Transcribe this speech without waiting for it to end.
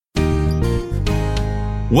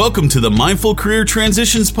Welcome to the Mindful Career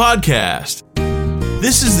Transitions Podcast.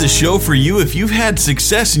 This is the show for you if you've had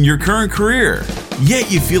success in your current career, yet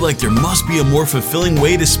you feel like there must be a more fulfilling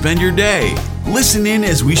way to spend your day. Listen in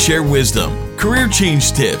as we share wisdom, career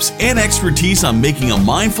change tips, and expertise on making a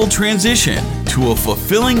mindful transition to a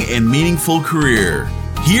fulfilling and meaningful career.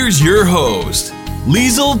 Here's your host,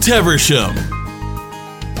 Liesl Teversham.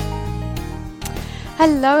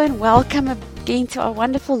 Hello and welcome again to our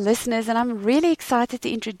wonderful listeners, and I'm really excited to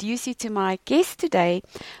introduce you to my guest today,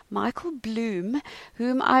 Michael Bloom,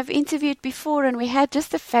 whom I've interviewed before, and we had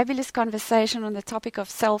just a fabulous conversation on the topic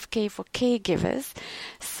of self-care for caregivers.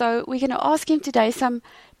 So we're going to ask him today some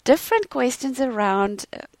different questions around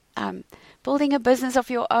building a business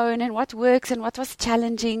of your own and what works and what was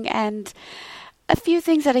challenging, and a few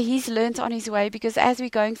things that he's learned on his way, because as we're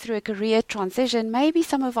going through a career transition, maybe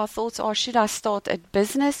some of our thoughts are, should I start a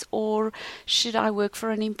business or should I work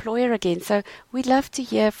for an employer again? So we'd love to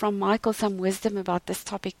hear from Michael some wisdom about this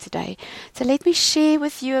topic today. So let me share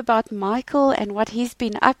with you about Michael and what he's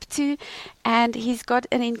been up to. And he's got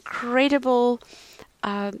an incredible,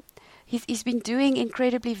 he's been doing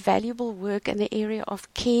incredibly valuable work in the area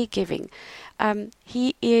of caregiving.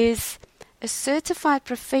 He is a certified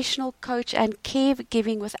professional coach and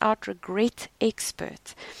caregiving without regret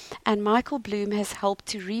expert. And Michael Bloom has helped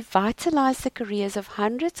to revitalize the careers of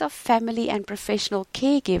hundreds of family and professional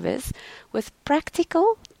caregivers with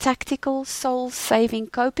practical, tactical, soul-saving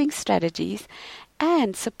coping strategies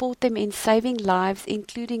and support them in saving lives,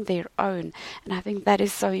 including their own. And I think that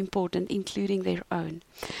is so important, including their own.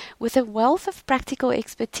 With a wealth of practical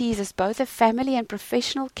expertise as both a family and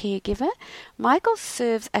professional caregiver, Michael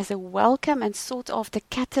serves as a welcome and sought-after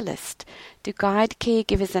catalyst to guide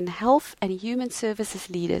caregivers and health and human services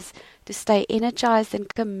leaders to stay energized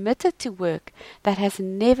and committed to work that has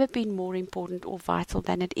never been more important or vital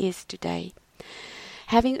than it is today.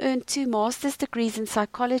 Having earned 2 master's degrees in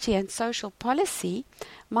psychology and social policy,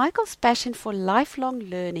 Michael's passion for lifelong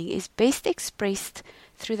learning is best expressed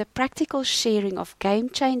through the practical sharing of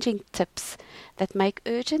game-changing tips that make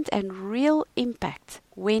urgent and real impact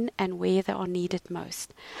when and where they are needed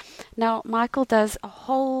most. Now, Michael does a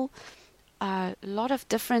whole lot of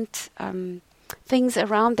different things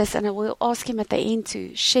around this, and I will ask him at the end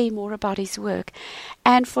to share more about his work.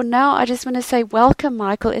 And for now, I just want to say welcome,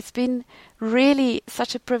 Michael. It's been really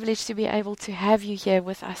such a privilege to be able to have you here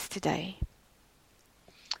with us today.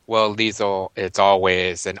 Well, Liesl, it's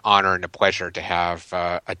always an honor and a pleasure to have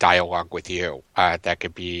a dialogue with you that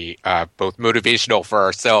could be both motivational for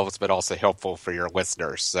ourselves, but also helpful for your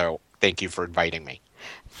listeners. So thank you for inviting me.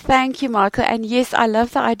 Thank you, Michael. And yes, I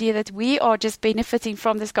love the idea that we are just benefiting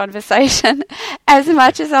from this conversation as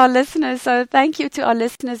much as our listeners. So thank you to our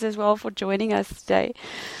listeners as well for joining us today.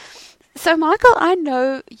 So, Michael, I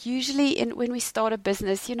know usually when we start a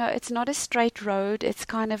business, it's not a straight road. It's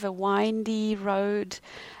kind of a windy road,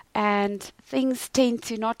 and things tend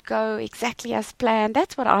to not go exactly as planned.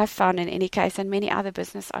 That's what I've found in any case, and many other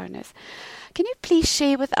business owners. Can you please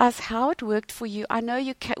share with us how it worked for you? I know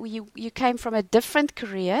you came from a different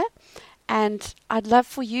career, and I'd love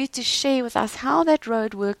for you to share with us how that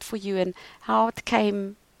road worked for you and how it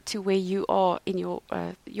came to where you are in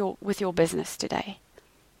with your business today.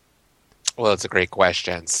 Well, it's a great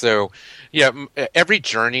question. So, every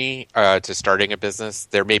journey to starting a business,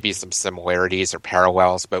 there may be some similarities or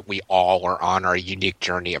parallels, but we all are on our unique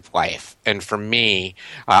journey of life. And for me,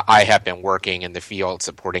 I have been working in the field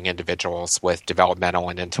supporting individuals with developmental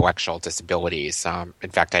and intellectual disabilities. In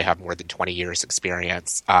fact, I have more than 20 years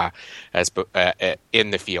experience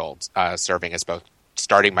in the field, serving as both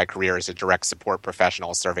starting my career as a direct support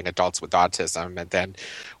professional serving adults with autism, and then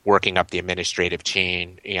working up the administrative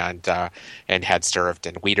chain, and had served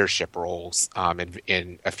in leadership roles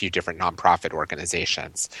in a few different nonprofit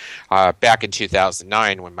organizations. Back in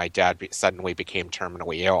 2009, when my dad suddenly became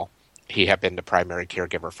terminally ill, he had been the primary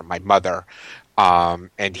caregiver for my mother,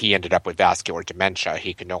 and he ended up with vascular dementia.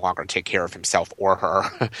 He could no longer take care of himself or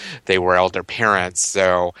her. They were elder parents,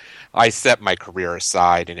 so I set my career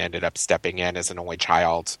aside and ended up stepping in as an only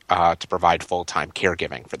child to provide full-time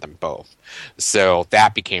caregiving for them both. So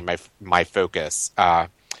that became my focus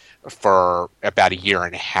for about a year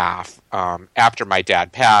and a half. After my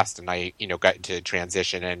dad passed, and I got into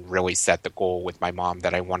transition and really set the goal with my mom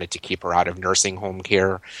that I wanted to keep her out of nursing home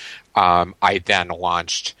care, I then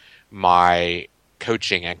launched my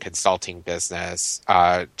coaching and consulting business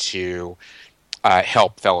to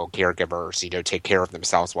help fellow caregivers, take care of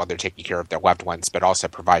themselves while they're taking care of their loved ones, but also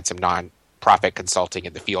provide some non-profit consulting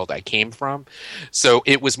in the field I came from. So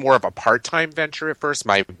it was more of a part-time venture at first.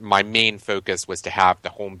 My main focus was to have the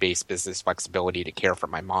home-based business flexibility to care for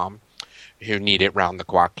my mom, who needed round the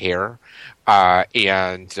clock care. But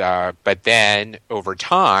then over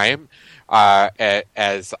time,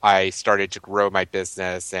 as I started to grow my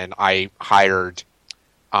business and I hired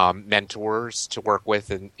mentors to work with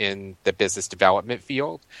in the business development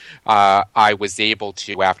field, I was able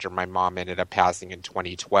to, after my mom ended up passing in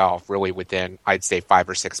 2012, really within, I'd say 5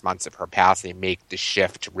 or 6 months of her passing, make the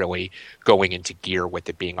shift to really going into gear with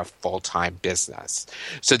it being a full-time business.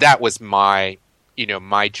 So that was my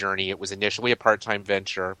journey. It was initially a part-time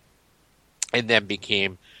venture and then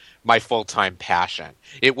became my full-time passion.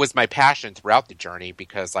 It was my passion throughout the journey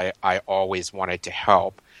because I always wanted to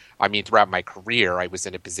help. I mean, throughout my career, I was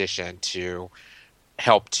in a position to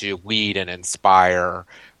help to lead and inspire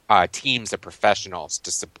teams of professionals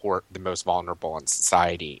to support the most vulnerable in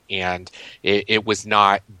society. And it was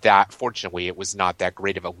not that, fortunately, it was not that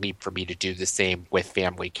great of a leap for me to do the same with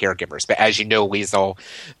family caregivers. But as you know, Liesl,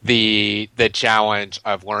 the challenge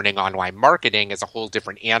of learning online marketing is a whole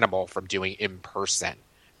different animal from doing in-person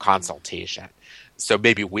consultation. So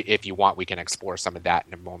maybe if you want, we can explore some of that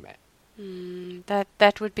in a moment.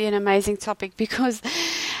 That would be an amazing topic because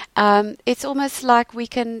it's almost like we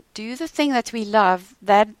can do the thing that we love.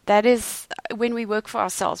 That is when we work for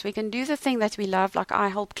ourselves. We can do the thing that we love. Like I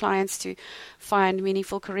help clients to find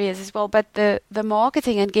meaningful careers as well. But the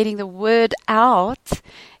marketing and getting the word out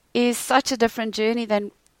is such a different journey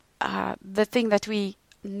than the thing that we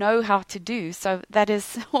know how to do. So that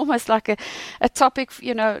is almost like a topic,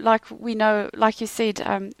 like we know, like you said,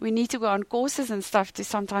 we need to go on courses and stuff to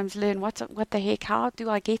sometimes learn what the heck, how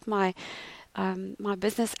do I get my my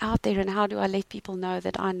business out there and how do I let people know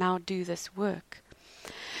that I now do this work.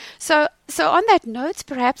 So on that note,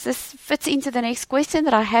 perhaps this fits into the next question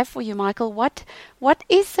that I have for you, Michael. What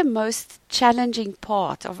is the most challenging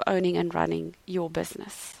part of owning and running your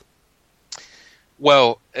business?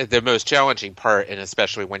 Well, the most challenging part, and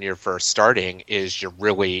especially when you're first starting, is you're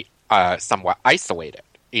really somewhat isolated,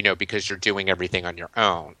 because you're doing everything on your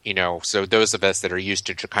own. So those of us that are used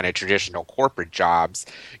to kind of traditional corporate jobs,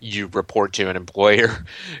 you report to an employer,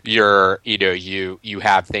 you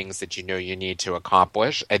have things that you need to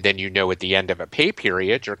accomplish, and then at the end of a pay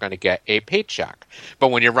period, you're going to get a paycheck. But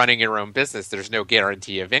when you're running your own business, there's no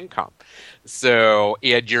guarantee of income. So,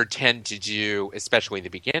 and you tend to do, especially in the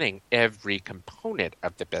beginning, every component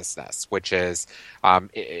of the business, which is,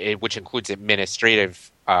 which includes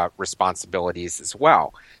administrative responsibilities as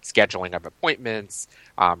well, scheduling of appointments,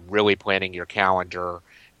 really planning your calendar,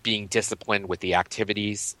 being disciplined with the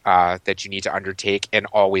activities that you need to undertake, and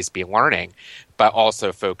always be learning, but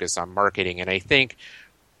also focus on marketing. And I think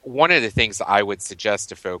one of the things I would suggest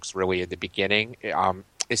to folks really at the beginning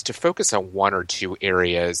is to focus on one or two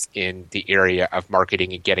areas in the area of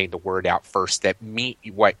marketing and getting the word out first that meet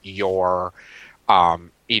what your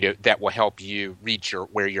that will help you reach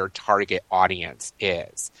where your target audience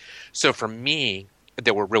is. So for me,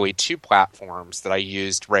 there were really two platforms that I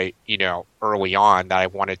used early on that I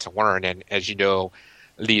wanted to learn. And as you know,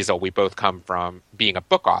 Liesl, we both come from being a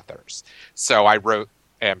book authors. So I wrote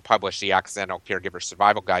and published the Accidental Caregiver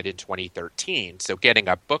Survival Guide in 2013. So getting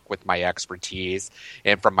a book with my expertise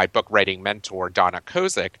and from my book writing mentor, Donna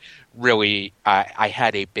Kozik, really, I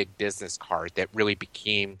had a big business card that really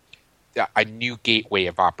became a new gateway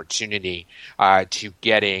of opportunity to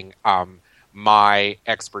getting my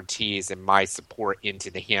expertise and my support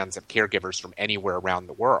into the hands of caregivers from anywhere around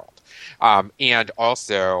the world. And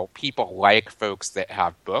also people like folks that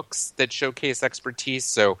have books that showcase expertise.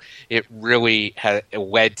 So it really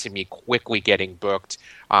led to me quickly getting booked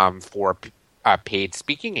for paid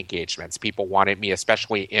speaking engagements. People wanted me,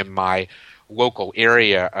 especially in my local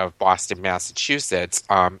area of Boston, Massachusetts.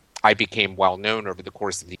 I became well known over the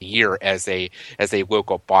course of the year as a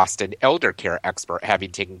local Boston elder care expert,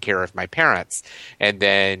 having taken care of my parents, and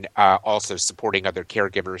then also supporting other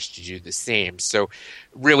caregivers to do the same. So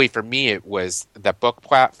really for me, it was the book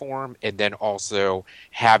platform and then also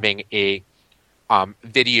having a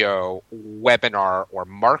video webinar or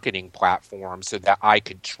marketing platform so that I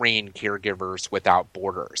could train caregivers without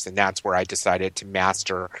borders. And that's where I decided to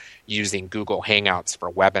master using Google Hangouts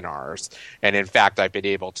for webinars. And in fact, I've been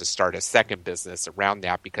able to start a second business around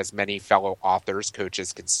that because many fellow authors,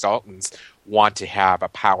 coaches, consultants want to have a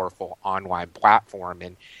powerful online platform,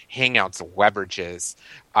 and Hangouts leverages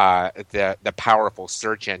the powerful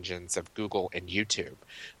search engines of Google and YouTube.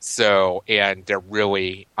 So, and they're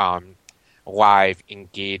really live,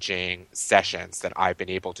 engaging sessions that I've been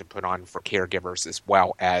able to put on for caregivers as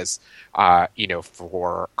well as,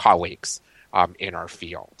 for colleagues in our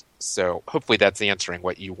field. So hopefully that's answering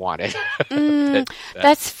what you wanted.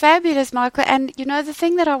 That's fabulous, Michael. And the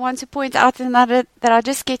thing that I want to point out, and that I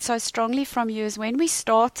just get so strongly from you, is when we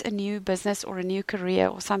start a new business or a new career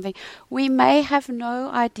or something, we may have no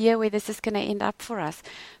idea where this is going to end up for us.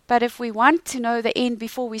 But if we want to know the end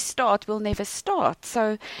before we start, we'll never start.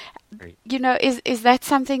 So, Right. is that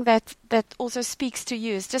something that also speaks to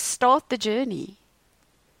you? Is just start the journey.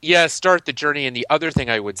 Yeah, start the journey. And the other thing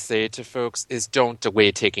I would say to folks is don't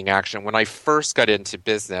delay taking action. When I first got into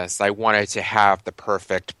business, I wanted to have the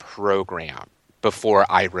perfect program before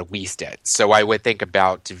I released it. So I would think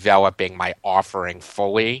about developing my offering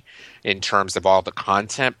fully in terms of all the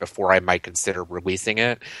content before I might consider releasing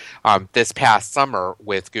it. This past summer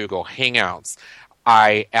with Google Hangouts,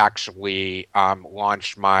 I actually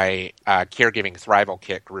launched my Caregiving Thrival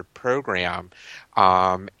Kit group program,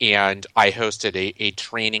 and I hosted a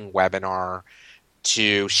training webinar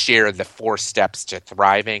to share the 4 steps to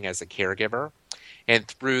thriving as a caregiver. And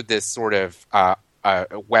through this sort of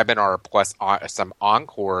webinar plus some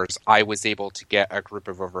encores, I was able to get a group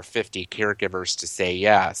of over 50 caregivers to say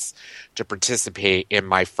yes to participate in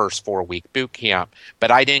my first 4-week boot camp.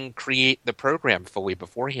 But I didn't create the program fully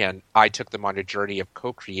beforehand. I took them on a journey of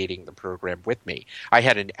co-creating the program with me. I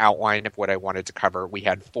had an outline of what I wanted to cover. We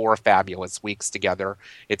had 4 fabulous weeks together.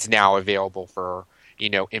 It's now available for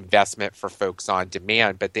investment for folks on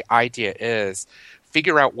demand. But the idea is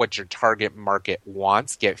figure out what your target market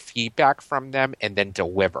wants, get feedback from them, and then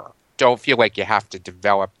deliver. Don't feel like you have to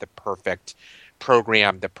develop the perfect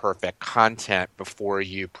program, the perfect content before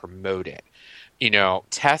you promote it.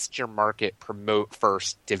 Test your market, promote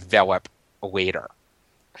first, develop later.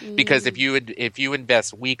 Because if you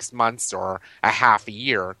invest weeks, months, or a half a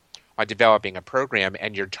year on developing a program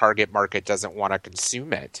and your target market doesn't want to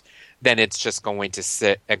consume it, then it's just going to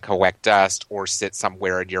sit and collect dust or sit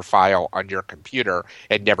somewhere in your file on your computer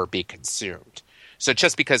and never be consumed. So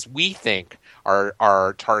just because we think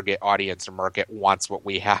our target audience or market wants what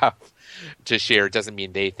we have to share doesn't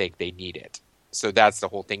mean they think they need it. So that's the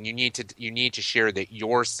whole thing. You need to share that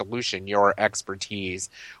your solution, your expertise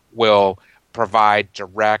will provide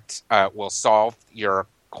will solve your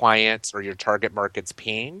clients or your target market's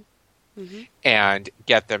pain. Mm-hmm. And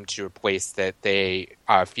get them to a place that they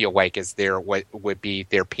feel like is what would be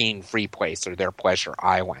their pain-free place or their pleasure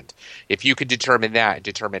island. If you can determine that and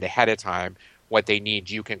determine ahead of time what they need,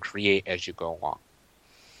 you can create as you go along.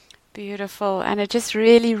 Beautiful. And it just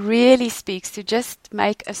really, really speaks to just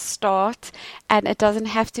make a start, and it doesn't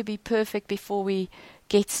have to be perfect before we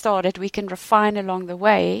get started. We can refine along the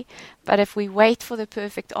way, but if we wait for the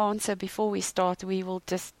perfect answer before we start, we will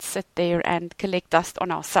just sit there and collect dust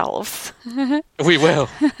on ourselves. We will.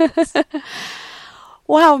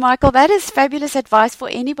 Wow, Michael, that is fabulous advice for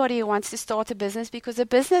anybody who wants to start a business, because a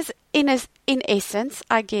business, in essence,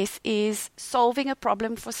 I guess, is solving a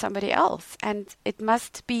problem for somebody else. And it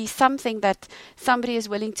must be something that somebody is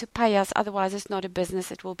willing to pay us. Otherwise, it's not a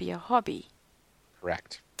business. It will be a hobby.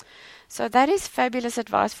 Correct. So that is fabulous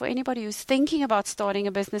advice for anybody who's thinking about starting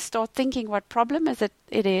a business. Start thinking, what problem is it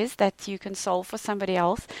is that you can solve for somebody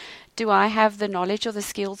else? Do I have the knowledge or the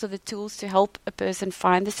skills or the tools to help a person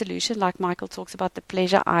find the solution? Like Michael talks about the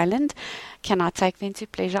Pleasure Island. Can I take them to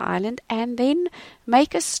Pleasure Island? And then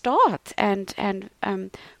make a start and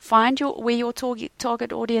find where your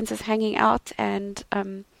target audience is hanging out, and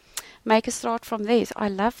make a start from there. So I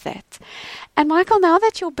love that. And Michael, now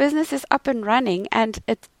that your business is up and running, and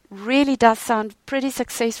it really does sound pretty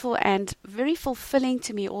successful and very fulfilling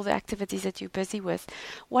to me, all the activities that you're busy with,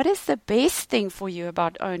 what is the best thing for you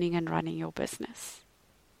about owning and running your business?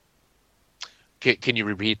 Can you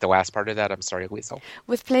repeat the last part of that? I'm sorry, Liesl.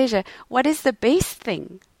 With pleasure. What is the best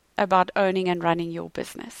thing about owning and running your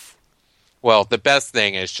business? Well, the best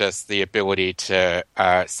thing is just the ability to,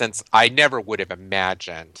 since I never would have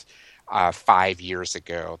imagined 5 years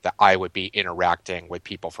ago that I would be interacting with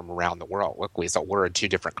people from around the world. Look, Liesl, we're in 2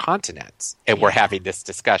 different continents and we're having this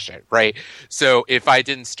discussion, right? So if I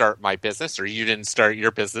didn't start my business or you didn't start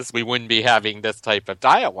your business, we wouldn't be having this type of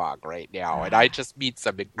dialogue right now. And I just meet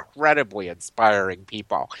some incredibly inspiring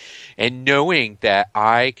people. And knowing that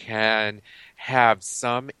I can have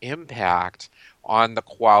some impact on the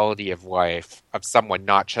quality of life of someone,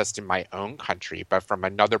 not just in my own country, but from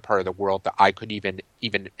another part of the world that I could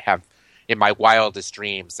even have in my wildest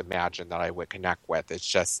dreams imagine that I would connect with. It's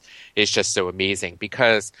just so amazing,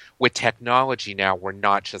 because with technology now, we're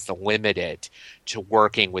not just limited to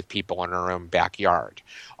working with people in our own backyard.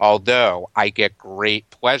 Although I get great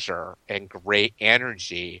pleasure and great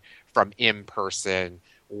energy from in-person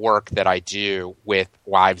work that I do with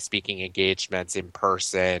live speaking engagements in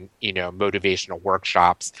person, motivational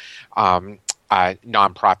workshops.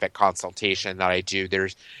 nonprofit consultation that I do, there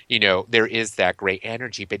is that great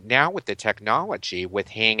energy. But now with the technology, with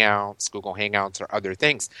Hangouts, Google Hangouts, or other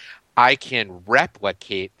things, I can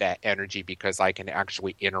replicate that energy because I can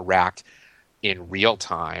actually interact in real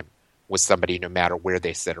time with somebody no matter where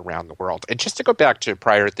they sit around the world. And just to go back to a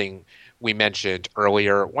prior thing we mentioned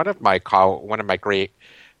earlier, one of my great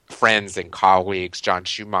friends and colleagues, John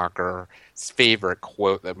Schumacher,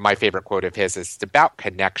 my favorite quote of his is, "It's about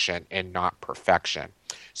connection and not perfection."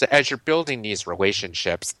 So as you're building these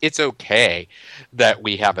relationships, it's okay that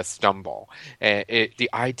we have a stumble. The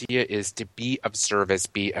idea is to be of service,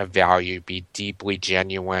 be of value, be deeply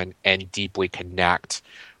genuine, and deeply connect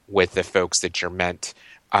with the folks that you're meant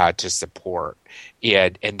to support.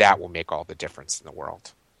 And that will make all the difference in the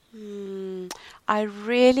world. I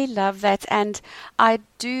really love that, and I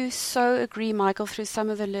do so agree, Michael, through some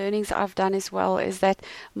of the learnings I've done as well, is that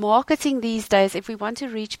marketing these days, if we want to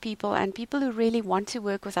reach people and people who really want to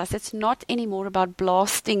work with us, it's not anymore about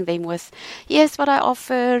blasting them with, here's what I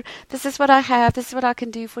offer, this is what I have, this is what I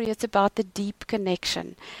can do for you. It's about the deep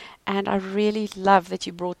connection, and I really love that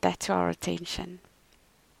you brought that to our attention.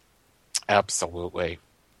 Absolutely.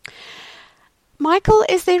 Michael,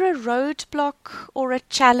 is there a roadblock or a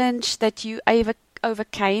challenge that you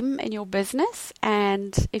overcame in your business?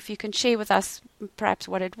 And if you can share with us perhaps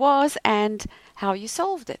what it was and how you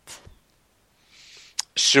solved it.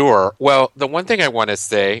 Sure. Well, the one thing I want to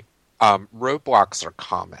say, roadblocks are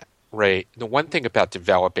common, right? The one thing about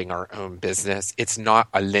developing our own business, it's not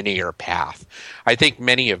a linear path. I think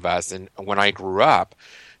many of us, and when I grew up,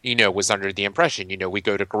 was under the impression, we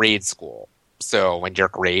go to grade school. So when your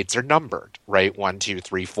grades are numbered, right? 1, 2,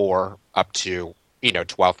 3, 4, up to,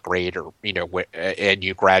 12th grade, or, and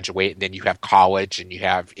you graduate, and then you have college, and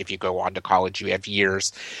if you go on to college, you have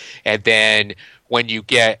years. And then when you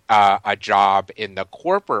get a job in the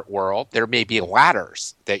corporate world, there may be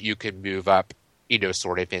ladders that you can move up,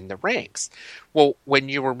 sort of in the ranks. Well, when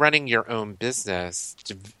you were running your own business,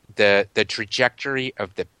 the trajectory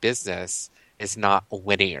of the business is not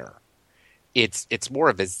linear. It's more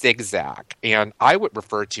of a zigzag, and I would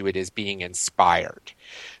refer to it as being inspired.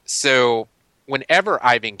 So whenever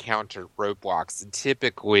I've encountered roadblocks, and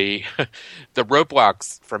typically the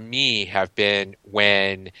roadblocks for me have been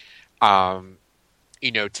when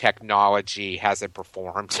technology hasn't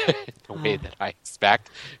performed the way that I expect.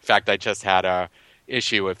 In fact, I just had a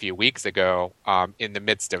issue a few weeks ago in the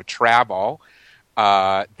midst of travel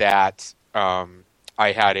that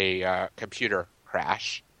I had a computer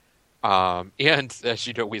crash. And as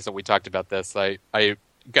you know, Weasel, we talked about this. I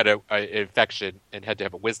got an infection and had to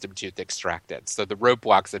have a wisdom tooth extracted. So the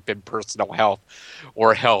roadblocks have been personal health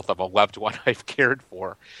or health of a loved one I've cared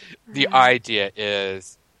for. The idea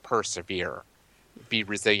is persevere, be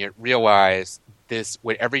resilient, realize this,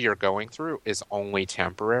 whatever you're going through is only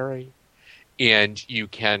temporary, and you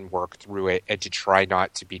can work through it, and to try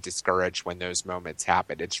not to be discouraged when those moments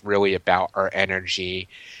happen. It's really about our energy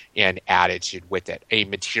and attitude with it. A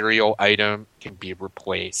material item can be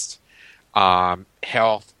replaced.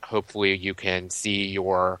 Health, hopefully you can see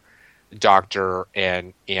your doctor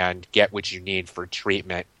and get what you need for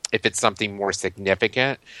treatment. If it's something more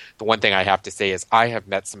significant, the one thing I have to say is I have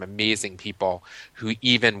met some amazing people who,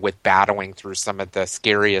 even with battling through some of the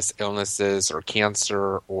scariest illnesses or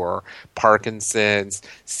cancer or Parkinson's,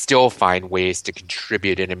 still find ways to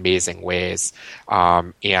contribute in amazing ways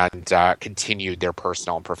and continue their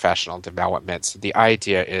personal and professional development. So the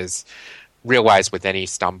idea is realize with any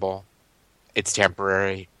stumble, it's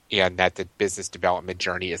temporary, and that the business development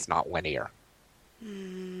journey is not linear.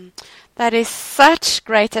 That is such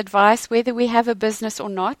great advice, whether we have a business or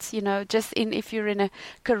not. If you're in a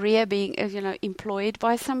career being, employed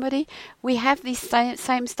by somebody, we have these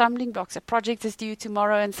same stumbling blocks. A project is due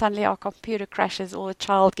tomorrow and suddenly our computer crashes, or a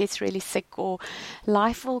child gets really sick, or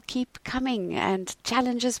life will keep coming and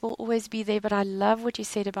challenges will always be there. But I love what you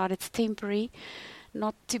said about it's temporary,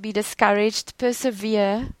 not to be discouraged,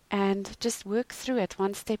 persevere, and just work through it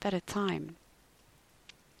one step at a time.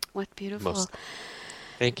 What beautiful.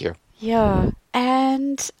 Thank you. Yeah.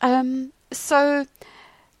 And so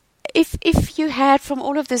if you had, from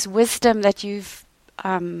all of this wisdom that you've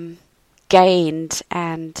gained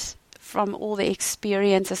and from all the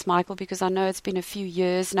experiences, Michael, because I know it's been a few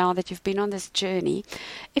years now that you've been on this journey,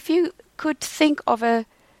 if you could think of a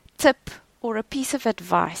tip or a piece of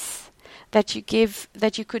advice that you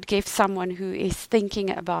could give someone who is thinking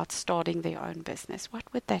about starting their own business,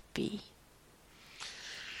 what would that be?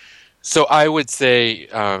 So I would say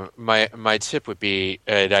my tip would be,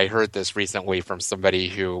 and I heard this recently from somebody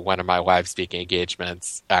who one of my live speaking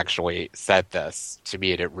engagements actually said this to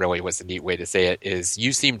me, and it really was a neat way to say it, is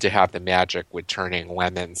you seem to have the magic with turning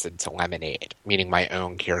lemons into lemonade, meaning my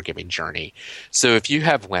own caregiving journey. So if you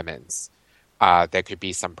have lemons, that could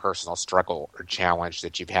be some personal struggle or challenge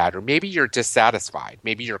that you've had, or maybe you're dissatisfied.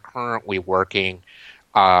 Maybe you're currently working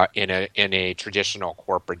in a traditional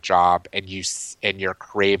corporate job, and you're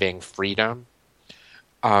craving freedom.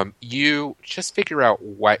 You just figure out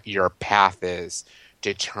what your path is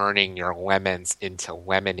to turning your lemons into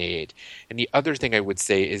lemonade. And the other thing I would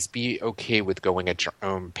say is be okay with going at your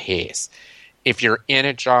own pace. If you're in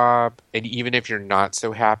a job, and even if you're not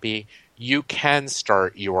so happy, you can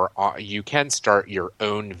start your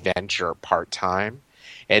own venture part time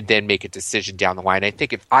and then make a decision down the line. I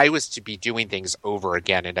think if I was to be doing things over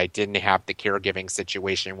again and I didn't have the caregiving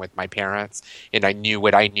situation with my parents and I knew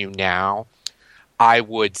what I knew now, I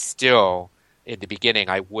would still, in the beginning,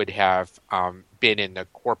 I would have been in the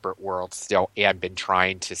corporate world still and been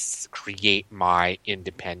trying to create my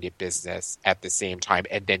independent business at the same time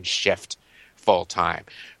and then shift full time.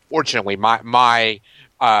 Fortunately, my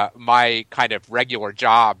kind of regular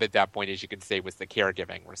job at that point, as you can say, was the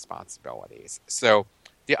caregiving responsibilities. So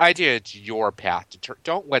the idea is your path.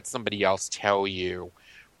 Don't let somebody else tell you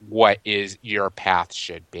what is your path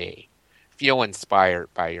should be. Feel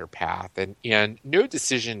inspired by your path, and no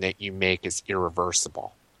decision that you make is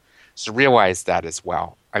irreversible. So realize that as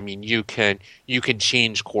well. I mean, you can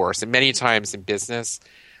change course, and many times in business,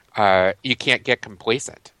 you can't get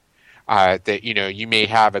complacent. That you may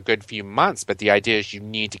have a good few months, but the idea is you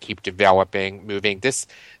need to keep developing, moving.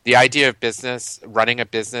 The idea of business, running a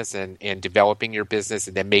business, and developing your business,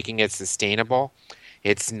 and then making it sustainable.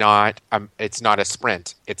 It's not a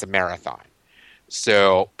sprint; it's a marathon.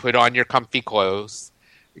 So put on your comfy clothes,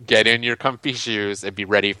 get in your comfy shoes, and be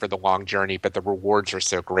ready for the long journey. But the rewards are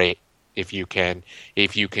so great if you can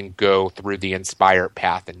go through the inspired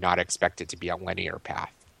path and not expect it to be a linear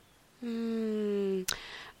path.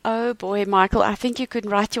 Oh boy, Michael, I think you could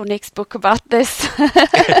write your next book about this.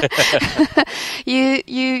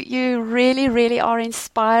 You really, really are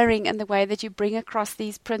inspiring in the way that you bring across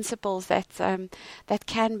these principles that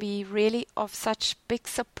can be really of such big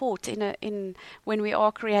support in when we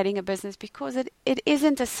are creating a business, because it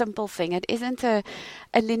isn't a simple thing. It isn't a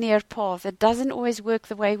linear path. It doesn't always work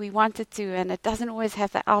the way we want it to, and it doesn't always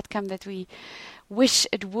have the outcome that we wish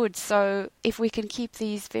it would. So if we can keep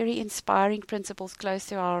these very inspiring principles close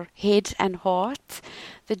to our head and heart,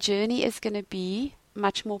 the journey is going to be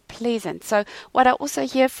much more pleasant. So what I also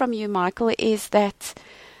hear from you, Michael, is that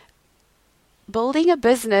building a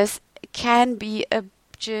business can be a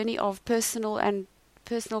journey of personal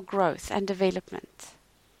growth and development.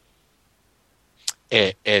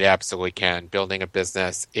 It absolutely can. Building a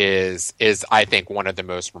business is I think one of the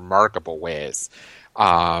most remarkable ways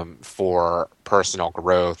for personal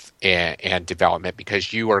growth and development,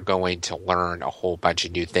 because you are going to learn a whole bunch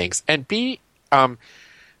of new things and be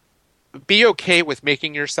okay with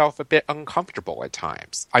making yourself a bit uncomfortable at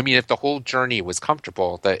times. I mean, if the whole journey was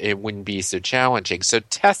comfortable, that it wouldn't be so challenging. So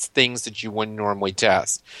test things that you wouldn't normally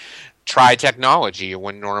test. Try technology you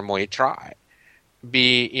wouldn't normally try.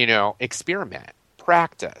 Experiment,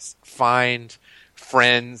 practice, find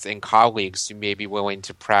friends and colleagues who may be willing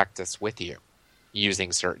to practice with you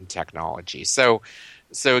using certain technology. So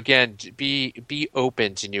again, be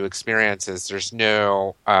open to new experiences. There's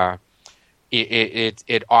no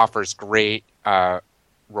it offers great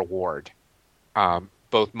reward,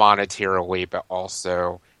 both monetarily but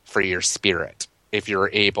also for your spirit. If you're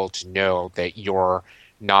able to know that your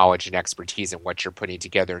knowledge and expertise in what you're putting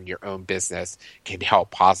together in your own business can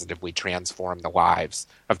help positively transform the lives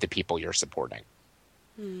of the people you're supporting.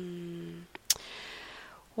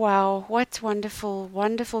 Wow, what wonderful,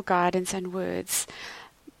 wonderful guidance and words.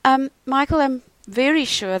 Michael, I'm very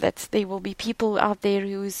sure that there will be people out there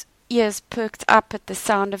whose ears perked up at the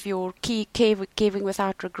sound of your Caregiving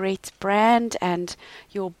Without Regret brand and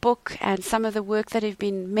your book and some of the work that you've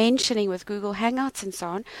been mentioning with Google Hangouts and so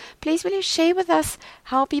on. Please will you share with us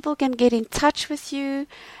how people can get in touch with you,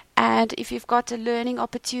 and if you've got a learning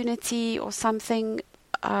opportunity or something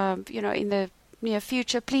in the near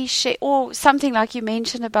future, please share, or something like you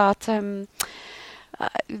mentioned about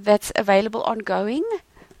that's available ongoing.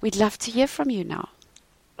 We'd love to hear from you now.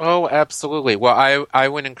 Oh, absolutely. Well, I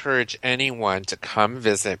would encourage anyone to come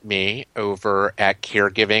visit me over at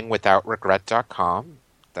caregivingwithoutregret.com.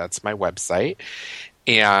 That's my website.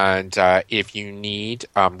 And if you need,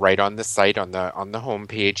 right on the site, on the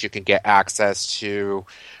homepage, you can get access to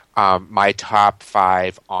my top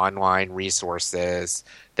 5 online resources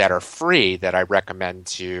that are free that I recommend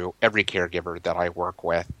to every caregiver that I work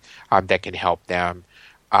with that can help them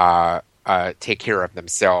take care of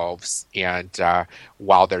themselves and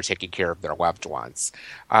while they're taking care of their loved ones.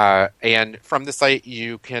 And from the site,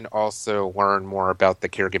 you can also learn more about the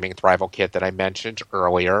Caregiving Thrival Kit that I mentioned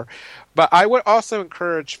earlier. But I would also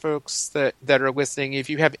encourage folks that are listening, if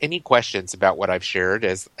you have any questions about what I've shared,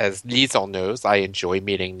 as Liesl knows, I enjoy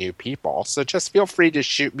meeting new people. So just feel free to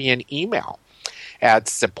shoot me an email at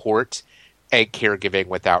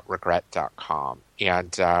support@caregivingwithoutregret.com.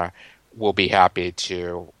 And we'll be happy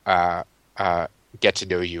to get to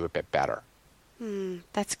know you a bit better.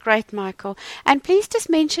 That's great, Michael. And please just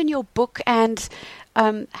mention your book and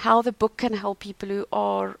how the book can help people who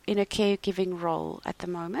are in a caregiving role at the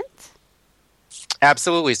moment.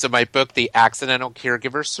 Absolutely. So my book, The Accidental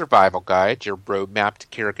Caregiver Survival Guide, Your Roadmap to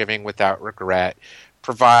Caregiving Without Regret,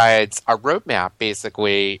 provides a roadmap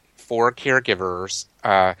basically for caregivers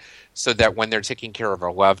so that when they're taking care of a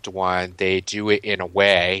loved one, they do it in a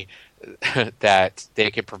way that they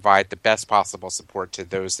can provide the best possible support to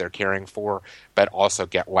those they're caring for, but also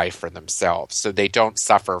get life for themselves. So they don't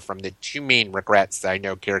suffer from the 2 main regrets that I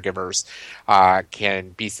know caregivers can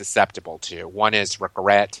be susceptible to. One is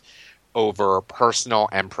regret over personal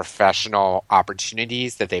and professional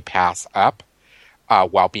opportunities that they pass up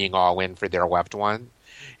while being all in for their loved one.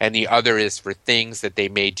 And the other is for things that they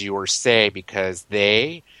may do or say because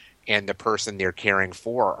they and the person they're caring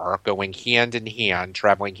for are going hand in hand,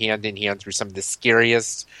 traveling hand in hand through some of the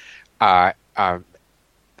scariest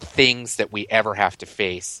things that we ever have to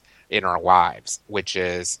face in our lives, which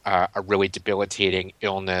is a really debilitating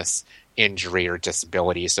illness, injury, or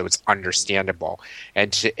disability. So it's understandable.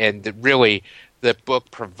 Really, the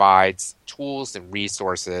book provides tools and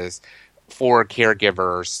resources for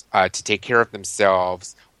caregivers to take care of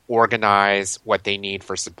themselves, organize what they need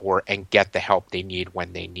for support, and get the help they need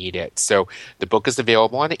when they need it. So the book is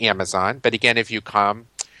available on Amazon. But again, if you come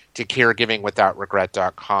to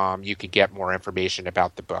caregivingwithoutregret.com, you can get more information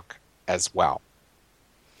about the book as well.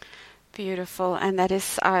 Beautiful. And that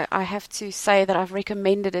is, I have to say that I've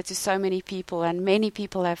recommended it to so many people, and many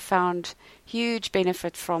people have found huge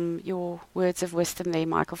benefit from your words of wisdom there,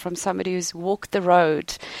 Michael, from somebody who's walked the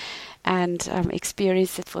road and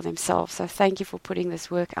experienced it for themselves. So thank you for putting this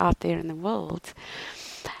work out there in the world.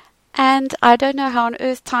 And I don't know how on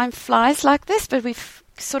earth time flies like this, but we've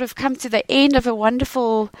sort of come to the end of a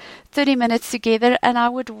wonderful 30 minutes together, and I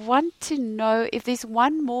would want to know if there's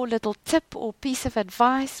one more little tip or piece of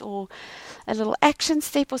advice or a little action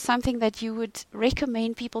step or something that you would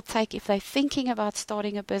recommend people take if they're thinking about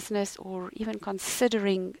starting a business or even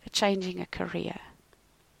considering changing a career.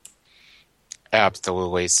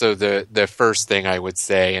 Absolutely. So the first thing I would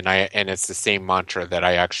say, and it's the same mantra that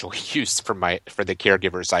I actually use for the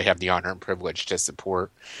caregivers I have the honor and privilege to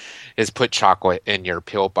support, is put chocolate in your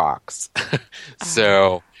pill box.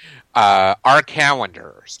 So our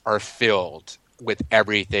calendars are filled with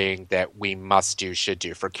everything that we must do, should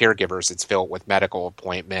do. For caregivers, it's filled with medical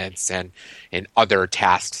appointments and other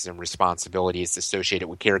tasks and responsibilities associated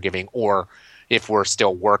with caregiving, or if we're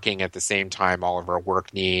still working at the same time, all of our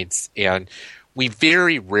work needs. And we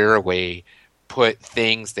very rarely put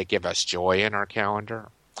things that give us joy in our calendar.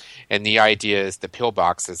 And the idea is the pill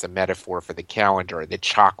box is a metaphor for the calendar. The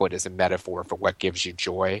chocolate is a metaphor for what gives you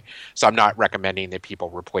joy. So I'm not recommending that people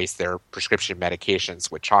replace their prescription medications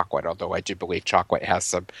with chocolate, although I do believe chocolate has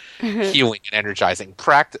some healing and energizing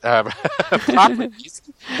properties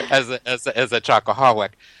as a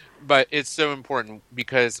chocoholic. But it's so important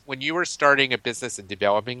because when you are starting a business and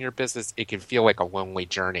developing your business, it can feel like a lonely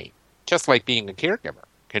journey. Just like being a caregiver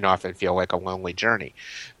can often feel like a lonely journey.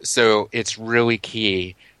 So it's really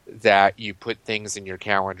key that you put things in your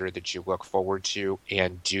calendar that you look forward to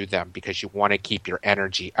and do them, because you want to keep your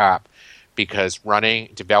energy up. Because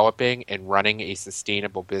developing and running a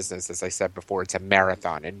sustainable business, as I said before, it's a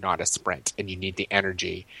marathon and not a sprint. And you need the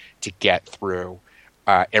energy to get through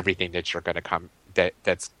everything that you're going to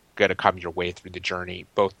that's going to come your way through the journey,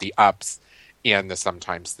 both the ups and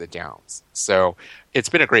sometimes the downs. So it's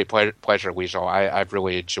been a great pleasure, Liesl. I've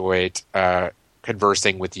really enjoyed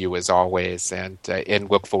conversing with you as always, and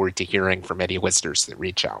look forward to hearing from any listeners that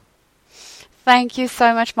reach out. Thank you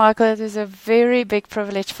so much, Michael. It was a very big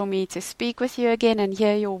privilege for me to speak with you again and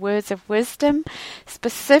hear your words of wisdom,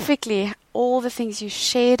 specifically all the things you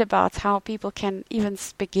shared about how people can even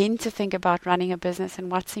begin to think about running a business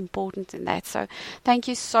and what's important in that. So thank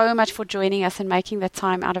you so much for joining us and making the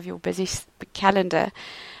time out of your busy calendar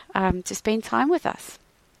to spend time with us.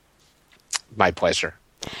 My pleasure.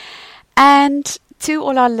 And To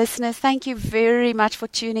all our listeners, thank you very much for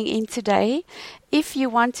tuning in today. If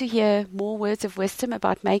you want to hear more words of wisdom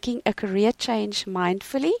about making a career change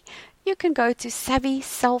mindfully, you can go to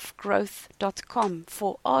savvyselfgrowth.com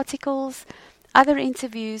for articles, other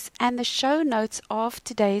interviews, and the show notes of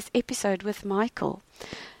today's episode with Michael.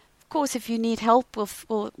 Of course, if you need help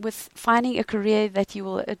with finding a career that you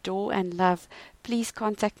will adore and love, please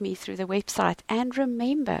contact me through the website. And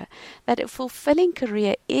remember that a fulfilling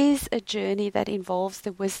career is a journey that involves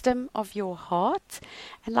the wisdom of your heart.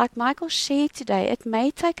 And like Michael shared today, it may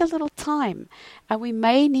take a little time, and we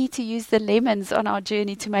may need to use the lemons on our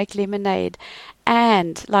journey to make lemonade.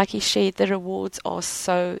 And like he shared, the rewards are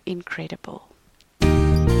so incredible.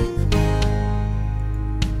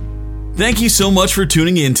 Thank you so much for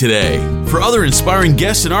tuning in today. For other inspiring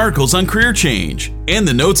guests and articles on career change and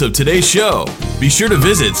the notes of today's show, be sure to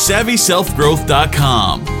visit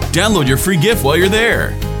SavvySelfGrowth.com. Download your free gift while you're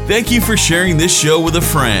there. Thank you for sharing this show with a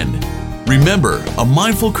friend. Remember, a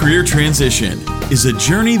mindful career transition is a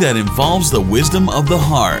journey that involves the wisdom of the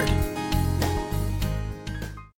heart.